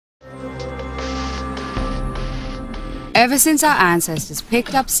Ever since our ancestors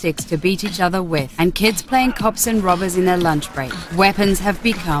picked up sticks to beat each other with, and kids playing cops and robbers in their lunch break, weapons have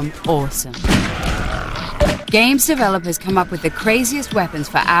become awesome. Games developers come up with the craziest weapons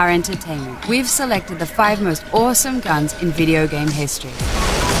for our entertainment. We've selected the 5 most awesome guns in video game history.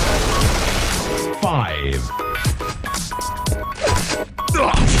 5.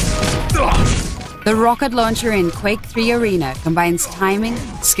 The rocket launcher in Quake 3 Arena combines timing,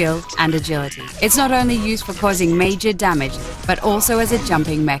 skill, and agility. It's not only used for causing major damage, but also as a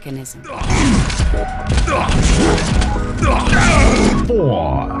jumping mechanism. 4.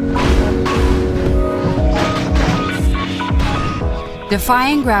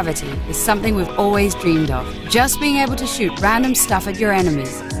 Defying gravity is something we've always dreamed of. Just being able to shoot random stuff at your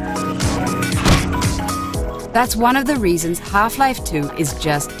enemies. That's one of the reasons Half-Life 2 is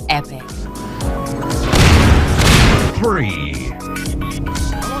just epic. 3.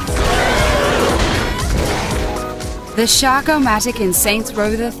 The Shark-O-Matic in Saints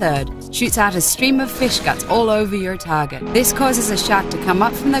Row the Third shoots out a stream of fish guts all over your target. This causes a shark to come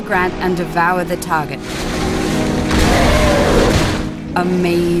up from the ground and devour the target.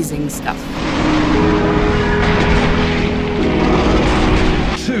 Amazing stuff.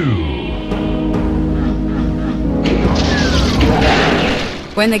 2.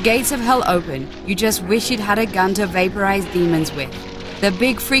 When the gates of hell open, you just wish you'd had a gun to vaporize demons with. The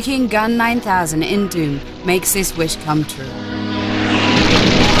big freaking Gun 9000 in Doom makes this wish come true.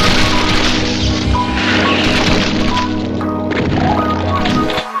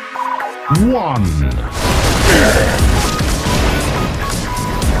 1.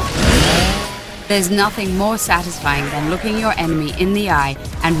 There's nothing more satisfying than looking your enemy in the eye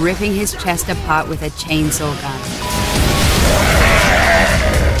and ripping his chest apart with a chainsaw gun.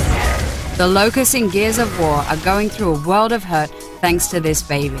 The locusts in Gears of War are going through a world of hurt thanks to this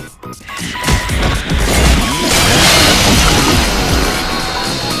baby.